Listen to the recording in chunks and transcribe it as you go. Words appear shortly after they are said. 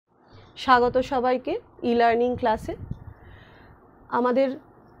স্বাগত সবাইকে e learning ক্লাসে। আমাদের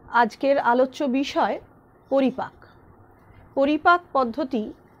আজকের আলোচ্য বিষয় পরিপাক। পরিপাক পদ্ধতি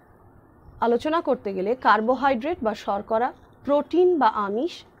আলোচনা করতে গেলে কার্বোহাইড্রেট বা শর্করা, প্রোটিন বা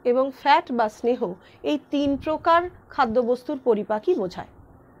আমিষ এবং ফ্যাট বা স্নেহ, এই তিন প্রকার খাদ্যবস্তুর পরিপাকই বোঝায়।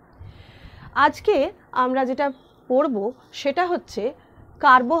 আজকে আমরা যেটা পড়ব সেটা হচ্ছে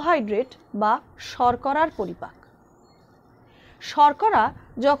কার্বোহাইড্রেট বা শর্করার পরিপাক। শর্করা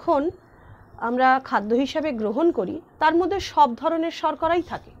যখন আমরা খাদ্য হিসাবে গ্রহণ করি তার মধ্যে সব ধরনের শর্করাই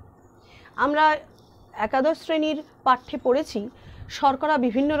থাকে। আমরা একাদশ শ্রেণীর পাঠ্যে পড়েছি শর্করা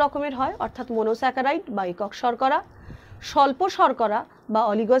বিভিন্ন রকমের হয়, অর্থাৎ মনোস্যাকারাইড বা একক শর্করা, স্বল্প শর্করা বা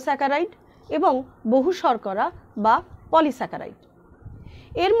অলিগোস্যাকারাইড এবং বহু শর্করা বা পলিস্যাকারাইড।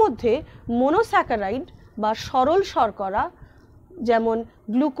 এর মধ্যে মনোস্যাকারাইড বা সরল শর্করা যেমন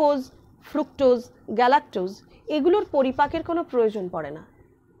গ্লুকোজ, ফ্রুক্টোজ, গ্যালাক্টোজ, এগুলোর পরিপাকের কোনো প্রয়োজন পড়ে না।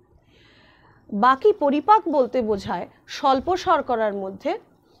 বাকি পরিপাক বলতে বোঝায় স্বল্প শর্করার মধ্যে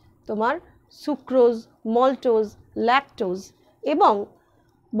তোমার সুক্রোজ, মল্টোজ, ল্যাকটোজ এবং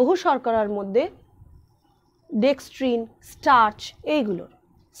বহু শর্করার মধ্যে ডেক্সট্রিন, স্টার্চ, এইগুলোর।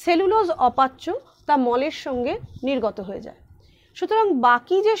 সেলুলোজ অপাচ্য, তা মলের সঙ্গে নির্গত হয়ে যায়। সুতরাং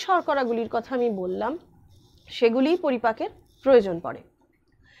বাকি যে শর্করাগুলির কথা আমি বললাম সেগুলিই পরিপাকের প্রয়োজন পড়ে।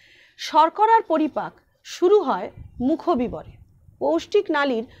 শর্করার পরিপাক শুরু হয় মুখবিবরে। পৌষ্টিক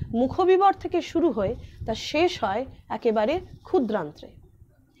নালীর মুখবিবর থেকে শুরু হয়ে তা শেষ হয় একেবারে ক্ষুদ্রান্ত্রে।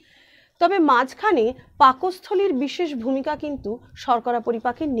 তবে মাঝখানে পাকস্থলীর বিশেষ ভূমিকা কিন্তু শর্করা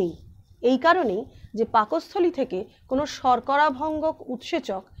পরিপাকে নেই। এই কারণেই যে পাকস্থলী থেকে কোনো শর্করাভঙ্গক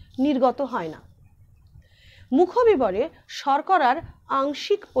উৎসেচক নির্গত হয় না। মুখবিবরে শর্করার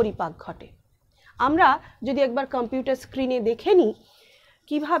আংশিক পরিপাক ঘটে। আমরা যদি একবার কম্পিউটার স্ক্রিনে দেখে নিই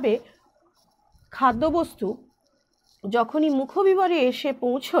কীভাবে খাদ্যবস্তু যখনই মুখবিবরে এসে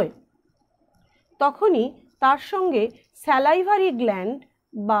পৌঁছয় তখনই তার সঙ্গে স্যালাইভারি গ্ল্যান্ড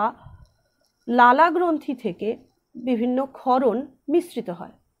বা লালা গ্রন্থি থেকে বিভিন্ন ক্ষরণ মিশ্রিত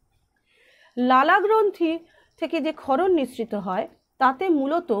হয়। লালা গ্রন্থি থেকে যে ক্ষরণ নিঃসৃত হয় তাতে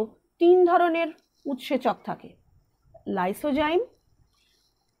মূলত তিন ধরনের উৎসেচক থাকে: লাইসোজাইম,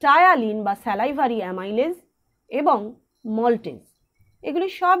 টায়ালিন বা স্যালাইভারি অ্যামাইলেজ এবং মল্টেজ। এগুলি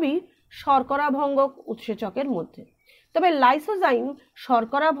সবই শর্করাভঙ্গক উৎসেচকের মধ্যে। তবে লাইসোজাইম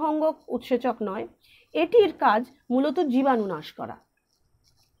শর্করাভঙ্গক উৎসেচক নয়, এটির কাজ মূলত জীবাণু নাশ করা।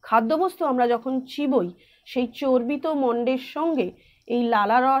 খাদ্যবস্তু আমরা যখন চিবোই সেই চর্বিত মণ্ডের সঙ্গে এই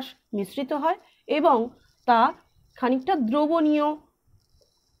লালারস মিশ্রিত হয় এবং তা খানিকটা দ্রবণীয়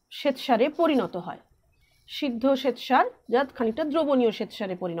শ্বেতসারে পরিণত হয়। সিদ্ধ শ্বেতসার যা খানিকটা দ্রবণীয়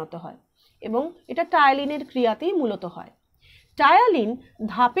শ্বেতসারে পরিণত হয় এবং এটা টায়ালিনের ক্রিয়াতেই মূলত হয়। টায়ালিন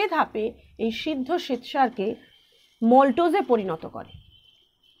ধাপে ধাপে এই সিদ্ধ শ্বেতসারকে মল্টোজে পরিণত করে।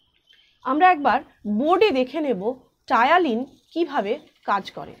 আমরা একবার বোর্ডে দেখে নেব টায়ালিন কিভাবে কাজ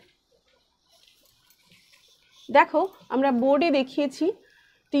করে। দেখো, আমরা বোর্ডে দেখিয়েছি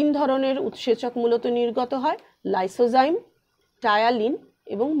তিন ধরনের উৎসেচক মূলত নির্গত হয়: লাইসোজাইম, টায়ালিন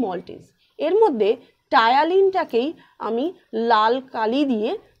এবং মল্টেজ। এর মধ্যে টায়ালিনটাকেই আমি লাল কালি দিয়ে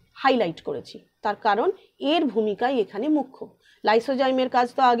হাইলাইট করেছি, তার কারণ এর ভূমিকাই এখানে মুখ্য। লাইসোজাইমের কাজ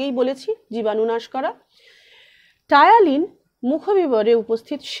তো আগেই বলেছি, জীবাণু নাশ করা। টায়ালিন মুখবিবরে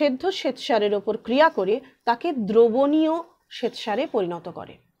উপস্থিত সেদ্ধ শ্বেতসারের ওপর ক্রিয়া করে তাকে দ্রবণীয় শ্বেতসারে পরিণত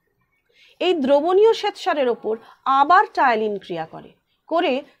করে। এই দ্রবণীয় শ্বেতসারের ওপর আবার টায়ালিন ক্রিয়া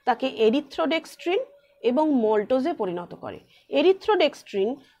করে তাকে এরিথ্রোডেক্সট্রিন এবং মল্টোজে পরিণত করে। এরিথ্রোডেক্সট্রিন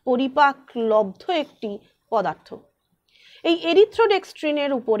পরিপাক লব্ধ একটি পদার্থ। এই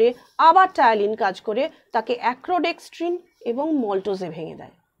এরিথ্রোডেক্সট্রিনের উপরে আবার টায়ালিন কাজ করে তাকে অ্যাক্রোডেক্সট্রিন এবং মল্টোজে ভেঙে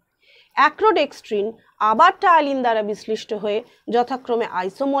দেয়। অ্যাক্রোডেক্সট্রিন আবার টায়ালিন দ্বারা বিশ্লিষ্ট হয়ে যথাক্রমে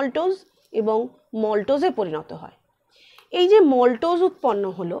আইসোমল্টোজ এবং মল্টোজে পরিণত হয়। এই যে মল্টোজ উৎপন্ন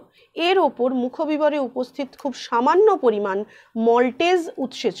হলো, এর ওপর মুখবিবরে উপস্থিত খুব সামান্য পরিমাণ মল্টেজ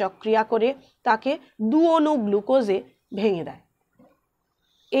উৎসেচক ক্রিয়া করে তাকে 2 অণু গ্লুকোজে ভেঙে দেয়।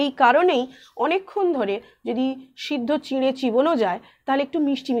 এই কারণেই অনেকক্ষণ ধরে যদি সিদ্ধ চিঁড়ে চিবোনো যায় তাহলে একটু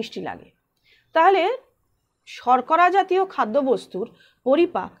মিষ্টি মিষ্টি লাগে। তাহলে শর্করা জাতীয় খাদ্যবস্তুর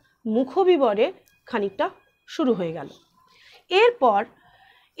পরিপাক মুখবিবরে খানিকটা শুরু হয়ে গেল। এরপর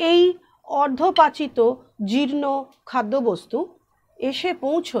এই অর্ধপাচিত জীর্ণ খাদ্যবস্তু এসে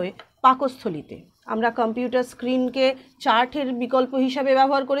পৌঁছয় পাকস্থলীতে। আমরা কম্পিউটার স্ক্রিনকে চার্টের বিকল্প হিসাবে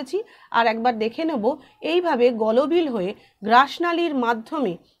ব্যবহার করেছি, আর একবার দেখে নেব এইভাবে গলবিল হয়ে গ্রাসনালীর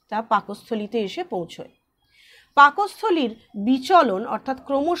মাধ্যমে তা পাকস্থলীতে এসে পৌঁছয়। পাকস্থলীর বিচলন অর্থাৎ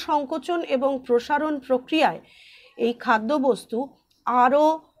ক্রমসংকোচন এবং প্রসারণ প্রক্রিয়ায় এই খাদ্যবস্তু আরও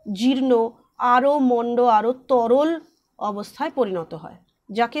জীর্ণ, আরও মন্ড, আরও তরল অবস্থায় পরিণত হয়।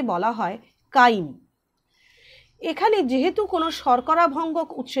 যাকে বলা হয় কাইম। এখানে যেহেতু কোনো শর্করা ভঙ্গক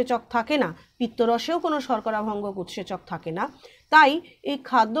উৎসেচক থাকে না, পিত্তরসেও কোনো শর্করা ভঙ্গক উৎসেচক থাকে না, তাই এই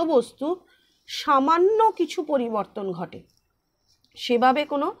খাদ্যবস্তু সামান্য কিছু পরিবর্তন ঘটে, সেভাবে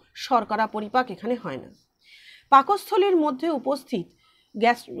কোনো শর্করা পরিপাক এখানে হয় না। পাকস্থলীর মধ্যে উপস্থিত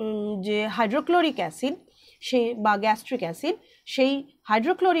যে হাইড্রোক্লোরিক অ্যাসিড বা গ্যাস্ট্রিক অ্যাসিড, সেই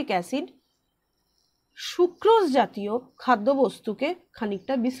হাইড্রোক্লোরিক অ্যাসিড সুক্রোজ জাতীয় খাদ্যবস্তুকে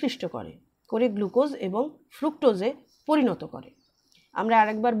খানিকটা বিশ্লিষ্ট করে গ্লুকোজ এবং ফ্রুক্টোজে পরিণত করে। আমরা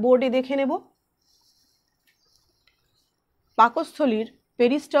আরেকবার বোর্ডে দেখে নেব। পাকস্থলীর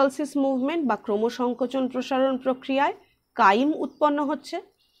পেরিস্টালসিস মুভমেন্ট বা ক্রমসংকোচন প্রসারণ প্রক্রিয়ায় কাইম উৎপন্ন হচ্ছে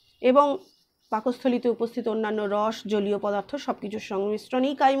এবং পাকস্থলীতে উপস্থিত অন্যান্য রস, জলীয় পদার্থ সব কিছুর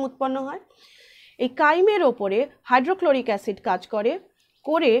সংমিশ্রণেই কাইম উৎপন্ন হয়। এই কাইমের ওপরে হাইড্রোক্লোরিক অ্যাসিড কাজ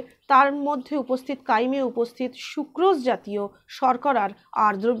করে তার মধ্যে উপস্থিত কাইমে উপস্থিত সুক্রোজ জাতীয় শর্করার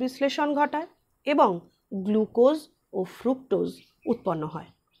আর্দ্র বিশ্লেষণ ঘটায় এবং গ্লুকোজ ও ফ্রুক্টোজ উৎপন্ন হয়।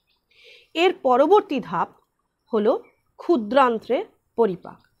 এর পরবর্তী ধাপ হলো ক্ষুদ্রান্ত্রের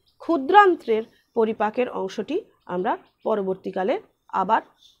পরিপাক। ক্ষুদ্রান্ত্রের পরিপাকের অংশটি আমরা পরবর্তীকালে আবার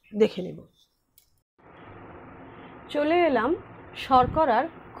দেখে নেব। চলে এলাম শর্করার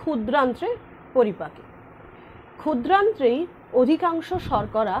ক্ষুদ্রান্ত্রের পরিপাকে। ক্ষুদ্রান্ত্রেই অধিকাংশ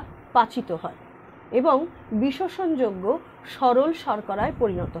শর্করা পাচিত হয় এবং বিশোষণযোগ্য সরল শর্করায়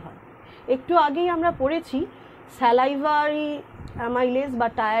পরিণত হয়। একটু আগেই আমরা পড়েছি স্যালাইভারি অ্যামাইলেজ বা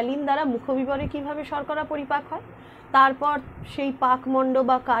টায়ালিন দ্বারা মুখবিবরে কিভাবে শর্করা পরিপাক হয়। তারপর সেই পাকমণ্ড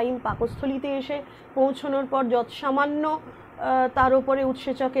বা কাইম পাকস্থলীতে এসে পৌঁছানোর পর যত সামান্য তার উপরে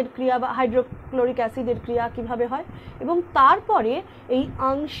উৎসেচকের ক্রিয়া বা হাইড্রোক্লোরিক অ্যাসিডের ক্রিয়া কিভাবে হয় এবং তারপরে এই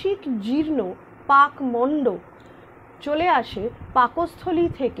আংশিক জীর্ণ পাকমণ্ড চলে আসে পাকস্থলী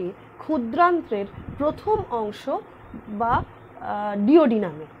থেকে ক্ষুদ্রান্ত্রের প্রথম অংশ বা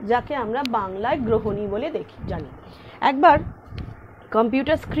ডিওডিনামে, যাকে আমরা বাংলায় গ্রহণী বলে জানি। একবার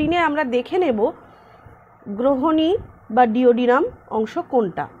কম্পিউটার স্ক্রিনে আমরা দেখে নেব গ্রহণী বা ডিওডিনাম অংশ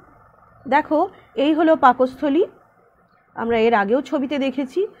কোনটা। দেখো, এই হলো পাকস্থলী। আমরা এর আগেও ছবিতে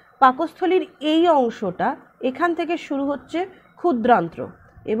দেখেছি পাকস্থলীর এই অংশটা, এখান থেকে শুরু হচ্ছে ক্ষুদ্রান্ত্র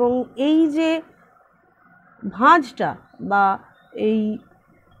এবং এই যে ভাঁজটা বা এই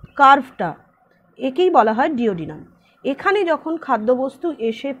কার্ভটা, একেই বলা হয় ডিওডিনাম। এখানে যখন খাদ্যবস্তু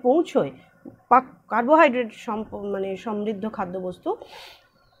এসে পৌঁছয়, কার্বোহাইড্রেট সমৃদ্ধ খাদ্যবস্তু,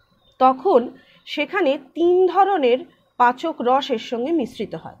 তখন সেখানে 3 ধরনের পাচক রস এর সঙ্গে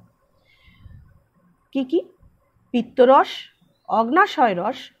মিশ্রিত হয়। কি কি? পিত্তরস, অগ্নাশয়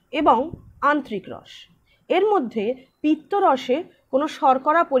রস এবং আন্ত্রিক রস। এর মধ্যে পিত্তরসে কোনো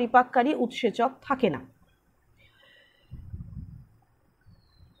শর্করা পরিপাককারী উৎসেচক থাকে না।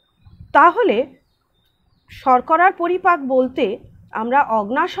 তাহলে শর্করার পরিপাক বলতে আমরা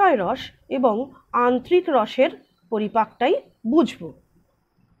অগ্নাশয় রস এবং আন্ত্রিক রসের পরিপাকটাই বুঝব।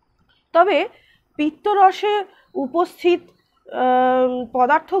 তবে পিত্তরসে উপস্থিত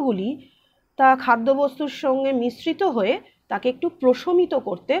পদার্থগুলি তা খাদ্যবস্তুর সঙ্গে মিশ্রিত হয়ে তাকে একটু প্রশমিত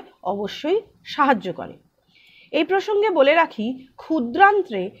করতে অবশ্যই সাহায্য করে। এই প্রসঙ্গে বলে রাখি,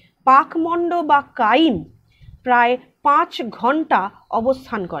 ক্ষুদ্রান্ত্রে পাকমণ্ড বা কাইম প্রায় 5 ঘন্টা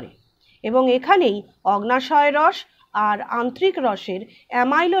অবস্থান করে এবং এখানেই অগ্নাশয় রস আর আন্ত্রিক রসের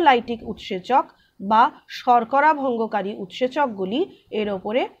অ্যামাইলোলাইটিক উৎসেচক বা শর্করা ভঙ্গকারী উৎসেচকগুলি এর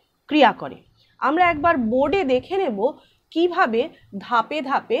ওপরে ক্রিয়া করে। আমরা একবার বোর্ডে দেখে নেব কিভাবে ধাপে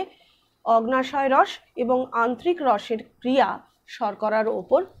ধাপে অগ্নাশয় রস এবং আন্ত্রিক রসের ক্রিয়া শর্করার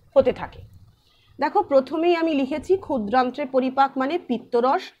ওপর হতে থাকে। দেখো, প্রথমেই আমি লিখেছি ক্ষুদ্রান্ত্রের পরিপাক মানে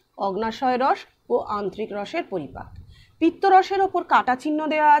পিত্তরস, অগ্নাশয় রস ও আন্ত্রিক রসের পরিপাক। পিত্তরসের ওপর কাটা চিহ্ন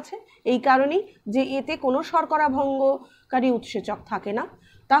দেওয়া আছে এই কারণেই যে এতে কোনো শর্করা ভঙ্গকারী উৎসেচক থাকে না।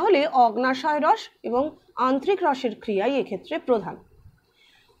 তাহলে অগ্নাশয় রস এবং আন্ত্রিক রসের ক্রিয়াই এক্ষেত্রে প্রধান।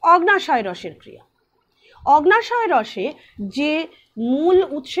 অগ্নাশয় রসের ক্রিয়া। অগ্নাশয় রসে যে মূল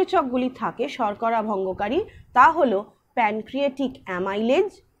উৎসেচকগুলি থাকে শর্করা ভঙ্গকারী, তা হলো প্যানক্রিয়েটিক অ্যামাইলেজ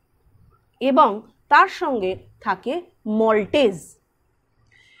এবং তার সঙ্গে থাকে মল্টেজ।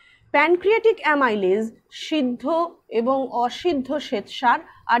 প্যানক্রিয়েটিক অ্যামাইলেজ সিদ্ধ এবং অসিদ্ধ শ্বেতসার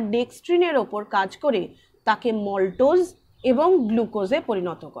আর ডেক্সট্রিনের ওপর কাজ করে তাকে মল্টোজ এবং গ্লুকোজে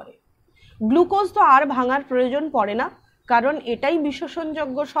পরিণত করে। গ্লুকোজ তো আর ভাঙার প্রয়োজন পড়ে না, কারণ এটাই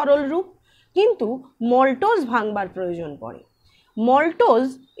বিশোষণযোগ্য সরল রূপ, কিন্তু মল্টোজ ভাঙবার প্রয়োজন পড়ে। মল্টোজ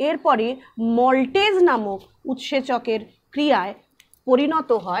এরপরে মল্টেজ নামক উৎসেচকের ক্রিয়ায় পরিণত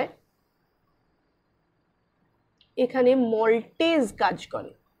হয়, এখানে মল্টেজ কাজ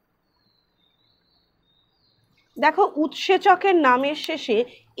করে। দেখো, উৎসেচকের নামের শেষে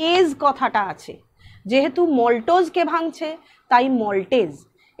এজ কথাটা আছে, যেহেতু মল্টোজকে ভাঙছে তাই মল্টেজ।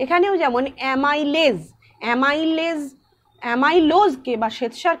 এখানেও যেমন অ্যামাইলোজকে বা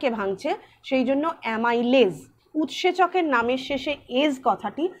শ্বেতসারকে ভাঙছে, সেই জন্য অ্যামাইলেজ। উৎসেচকের নামের শেষে এজ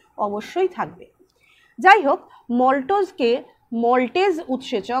কথাটি অবশ্যই থাকবে। যাই হোক, মল্টোজকে মল্টেজ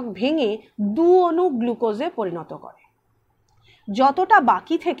উৎসেচক ভেঙে 2 অণু গ্লুকোজে পরিণত করে। যতটা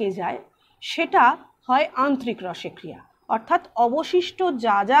বাকি থেকে যায় সেটা হয় আন্তরিক রসে ক্রিয়া, অর্থাৎ অবশিষ্ট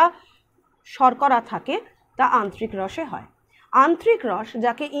যা যা শর্করা থাকে তা আন্তরিক রসে হয়। আন্তরিক রস,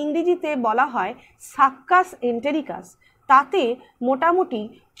 যাকে ইংরেজিতে বলা হয় সাক্কাস এন্টেরিকাস, তাতে মোটামুটি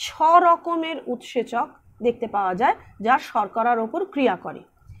 6 রকমের উৎসেচক দেখতে পাওয়া যায় যা শর্করার ওপর ক্রিয়া করে।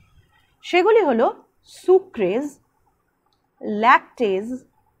 সেগুলি হলো সুক্রেজ, ল্যাকটেজ,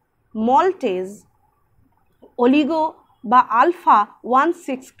 মল্টেজ, অলিগো বা alpha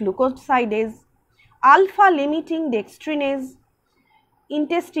 1,6 গ্লুকোসাইডেজ, alpha limiting ডেক্সট্রিনেজ,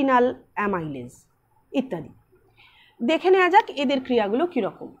 intestinal amylase ইত্যাদি। দেখে নেওয়া যাক এদের ক্রিয়াগুলো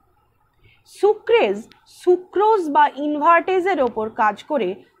কীরকম। সুক্রেজ সুক্রোজ বা ইনভার্টেজের ওপর কাজ করে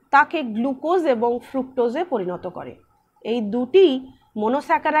তাকে গ্লুকোজ এবং ফ্রুক্টোজে পরিণত করে। এই দুটি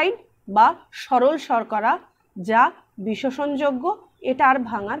মনোস্যাকারাইড বা সরল শর্করা যা বিশোষণযোগ্য, এটা আর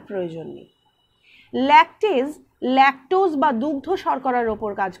ভাঙার প্রয়োজন নেই। ল্যাকটেজ ল্যাকটোজ বা দুগ্ধ শর্করার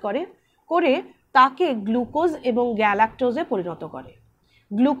ওপর কাজ করে তাকে গ্লুকোজ এবং গ্যালাক্টোজে পরিণত করে।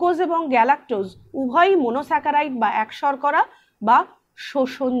 গ্লুকোজ এবং গ্যালাক্টোজ উভয়ই মনোস্যাকারাইড বা এক শর্করা বা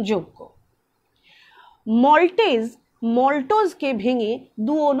শোষণযোগ্য। মল্টেজ মল্টোজকে ভেঙে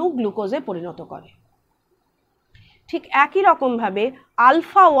 2 অণু গ্লুকোজে পরিণত করে। ঠিক একই রকমভাবে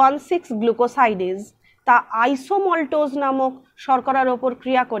আলফা 1,6 গ্লুকোসাইডেজ তা আইসোমল্টোজ নামক শর্করার ওপর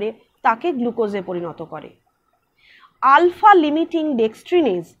ক্রিয়া করে তাকে গ্লুকোজে পরিণত করে। আলফা লিমিটিং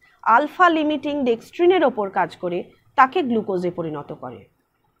ডেক্সট্রিনেজ আলফা লিমিটিং ডেক্সট্রিনের ওপর কাজ করে তাকে গ্লুকোজে পরিণত করে।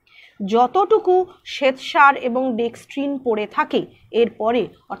 যতটুকু শ্বেতসার এবং ডেক্সট্রিন পড়ে থাকে এরপরে,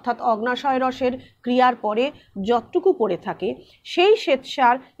 অর্থাৎ অগ্নাশয় রসের ক্রিয়ার পরে যতটুকু পড়ে থাকে, সেই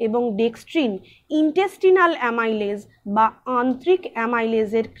শ্বেতসার এবং ডেক্সট্রিন ইন্টেস্টিনাল অ্যামাইলেজ বা আন্তরিক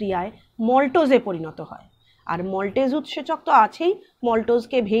অ্যামাইলেজের ক্রিয়ায় মল্টোজে পরিণত হয়। আর মল্টেজ উৎসেচক তো আছেই,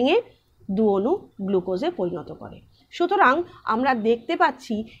 মল্টোজকে ভেঙে 2 অণু গ্লুকোজে পরিণত করে। সুতরাং আমরা দেখতে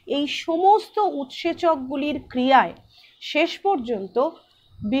পাচ্ছি এই সমস্ত উৎসেচকগুলির ক্রিয়ায় শেষ পর্যন্ত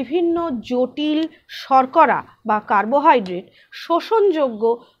বিভিন্ন জটিল শর্করা বা কার্বোহাইড্রেট শোষণযোগ্য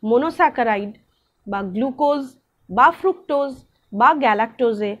মনোস্যাকারাইড বা গ্লুকোজ বা ফ্রুক্টোজ বা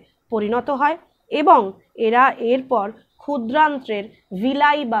গ্যালাক্টোজে পরিণত হয় এবং এরা এরপর ক্ষুদ্রান্ত্রের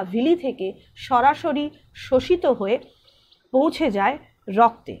ভিলাই বা ভিলি থেকে সরাসরি শোষিত হয়ে পৌঁছে যায়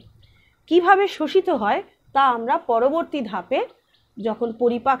রক্তে। কিভাবে শোষিত হয় তা আমরা পরবর্তী ধাপে যখন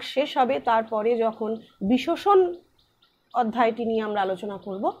পরিপাক শেষ হবে, তারপরে যখন বিশোষণ অধ্যায়টি নিয়ে আমরা আলোচনা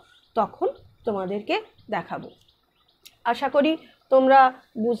করব, তখন তোমাদেরকে দেখাবো। আশা করি তোমরা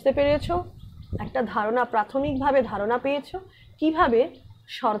বুঝতে পেরেছো, একটা ধারণা, প্রাথমিকভাবে ধারণা পেয়েছো কিভাবে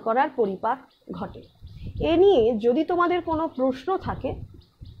শর্করার পরিপাক ঘটে। এ নিয়ে যদি তোমাদের কোনো প্রশ্ন থাকে,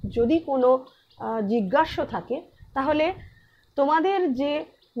 যদি কোনো জিজ্ঞাস্য থাকে, তাহলে তোমাদের যে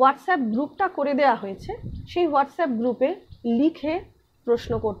হোয়াটসঅ্যাপ গ্রুপটা করে দেওয়া হয়েছে সেই হোয়াটসঅ্যাপ গ্রুপে লিখে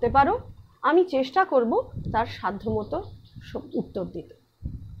প্রশ্ন করতে পারো। আমি চেষ্টা করব তার সাধ্যমতো উত্তর দিতে।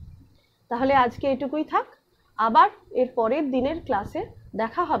 তাহলে আজকে এটুকুই থাক। আবার এর পরের দিনের ক্লাসে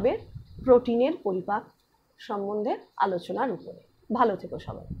দেখা হবে প্রোটিনের পরিপাক সম্বন্ধে আলোচনার উপরে। ভালো থেকো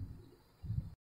সবাই।